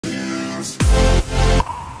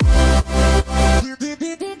What's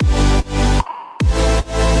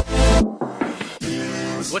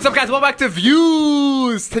up, guys? Welcome back to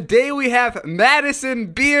Views. Today we have Madison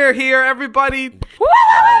Beer here, everybody.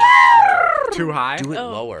 Too high? Do it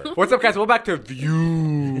lower. What's up, guys? Welcome back to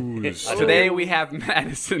Views. Today we have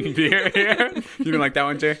Madison Beer here. You didn't like that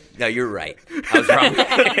one, Jay? No, you're right. I was wrong.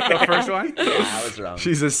 The first one? Yeah, I was wrong.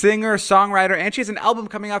 She's a singer, songwriter, and she has an album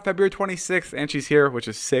coming out February 26th, and she's here, which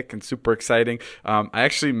is sick and super exciting. I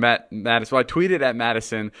actually met Madison. Well, I tweeted at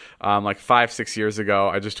Madison like 5-6 years ago.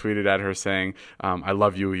 I just tweeted at her saying, I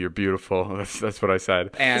love you, you're beautiful. That's what I said.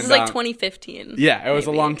 And, this is like 2015. Yeah, it was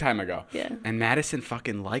maybe. a long time ago. Yeah. And Madison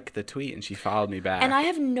fucking liked the tweet, and she followed me back. And I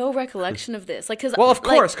have no recollection of this. Like, cause well, of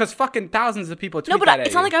course, because fucking thousands of people tweet no, but that at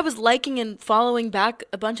it's not you. like I was liking and following back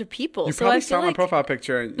a bunch of people. You so probably I saw feel my like, profile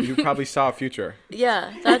picture, and you probably saw a future.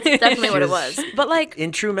 Yeah, that's definitely what it was. But like,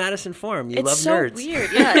 in true Madison form, you it's love so nerds.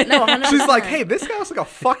 weird. Yeah, no, 100%. She's like, hey, this guy looks like a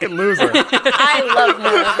fucking loser. I love him.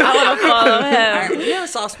 I want to follow him. You have a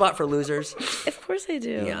soft spot for losers. Of course I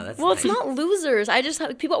do. Yeah, that's well, nice. it's not losers. I just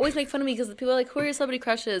have, people always make fun of me because people are like, who are your celebrity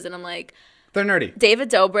crushes? And I'm like, They're nerdy. David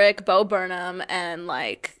Dobrik, Bo Burnham, and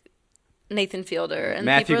like Nathan Fielder. And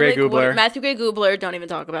Matthew people are Gray like, Gubler. Matthew Gray Gubler. Don't even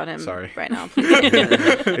talk about him Sorry. right now.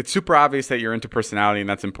 It's super obvious that you're into personality, and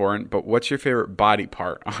that's important, but what's your favorite body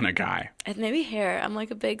part on a guy? And maybe hair. I'm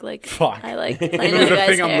like a big like. Fuck. I like. This playing is with the guys'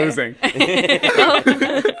 thing I'm hair. losing.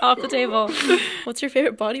 Off the table. What's your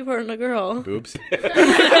favorite body part in a girl? Boobs. Well,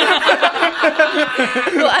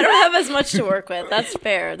 I don't have as much to work with. That's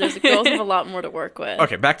fair. There's girls have a lot more to work with.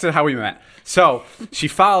 Okay, back to how we met. So she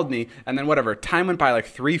followed me, and then whatever, time went by like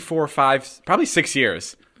 3, 4, 5, probably 6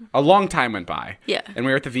 years. A long time went by. Yeah. And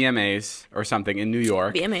we were at the VMAs or something in New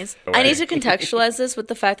York. VMAs. Oh, I need wait. to contextualize this with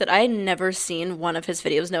the fact that I had never seen one of his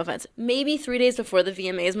videos. No offense. Maybe 3 days before the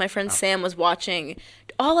VMAs, my friend Sam was watching.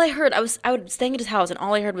 All I heard, I was staying at his house, and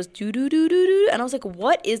all I heard was do do do do do, and I was like,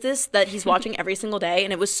 "What is this that he's watching every single day?"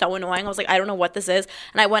 And it was so annoying. I was like, "I don't know what this is."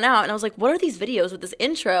 And I went out, and I was like, "What are these videos with this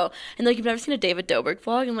intro?" And they're like, "You've never seen a David Dobrik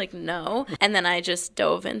vlog?" I'm like, "No." And then I just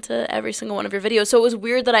dove into every single one of your videos. So it was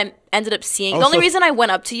weird that I ended up seeing. The only reason I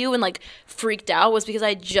went up to you and like freaked out was because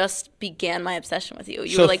I just began my obsession with you.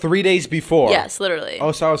 You So were like 3 days before? Yes, literally.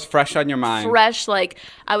 Oh, so I was fresh on your mind. Fresh, like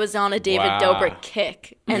I was on a David Wow. Dobrik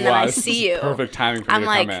kick, and then I This is see you. perfect timing for me I'm to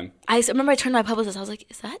like, come in. I remember I turned to my publicist. I was like,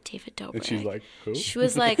 "Is that David Dobrik?" And she's like, who? She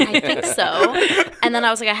was like, "I think so." And then I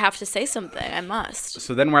was like, "I have to say something. I must."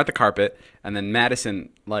 So then we're at the carpet, and then Madison,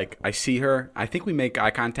 like, I see her. I think we make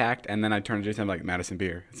eye contact, and then I turn to Jason, I'm like, Madison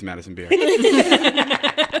Beer. It's Madison Beer.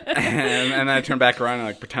 and then I turn back around and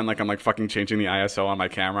like pretend like I'm like fucking changing the ISO on my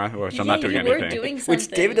camera, which I'm not doing you anything. were doing something. Which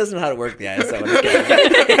David doesn't know how to work the ISO. on his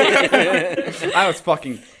camera. I was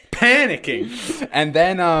fucking panicking. And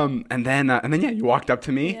then yeah, you walked up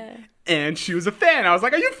to me. Yeah. And she was a fan. I was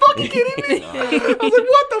like, "Are you fucking kidding me?" I was like,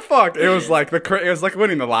 "What the fuck?" It was like it was like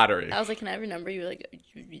winning the lottery. I was like, "Can I have your number?" You were like,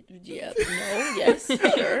 "Yeah, no, yes,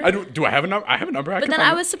 sure." Do I have a number? I have a number. But then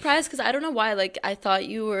I was surprised because I don't know why. Like I thought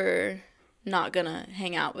you were not gonna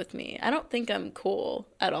hang out with me. I don't think I'm cool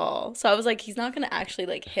at all. So I was like, he's not gonna actually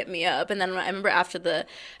like hit me up. And then I remember after the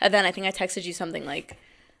event, I think I texted you something like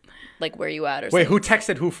where you at or something. Wait, who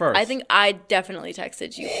texted who first? I think I definitely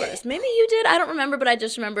texted you first. Maybe you did. I don't remember, but I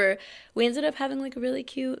just remember we ended up having like a really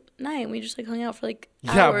cute night. We just like hung out for like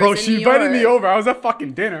hours bro, in she New invited me York. over. I was at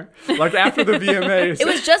fucking dinner, like after the VMAs. It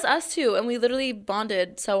was just us two, and we literally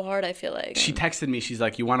bonded so hard. I feel like She texted me. She's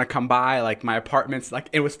like, "You want to come by? Like my apartment's like."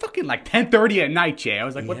 It was fucking like 10:30 at night, Jay. I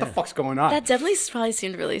was like, "What the fuck's going on?" that definitely probably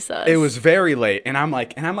seemed really sus. It was very late, and I'm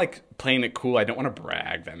like playing it cool. I don't want to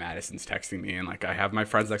brag that Madison's texting me, and like I have my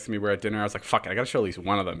friends next to me. We're at dinner. I was like, "Fuck it, I gotta show at least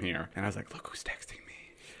one of them here." And I was like, "Look who's texting me."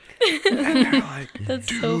 And they're like,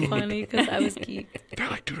 That's so funny because I was geeked. they're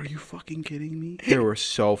like, "Dude, are you fucking kidding me?" They were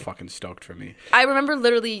so fucking stoked for me. I remember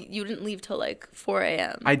literally you didn't leave till like 4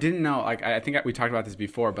 a.m. I didn't know. Like I think we talked about this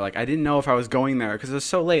before, but like I didn't know if I was going there because it was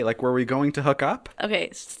so late. Like, were we going to hook up? Okay,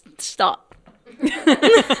 stop.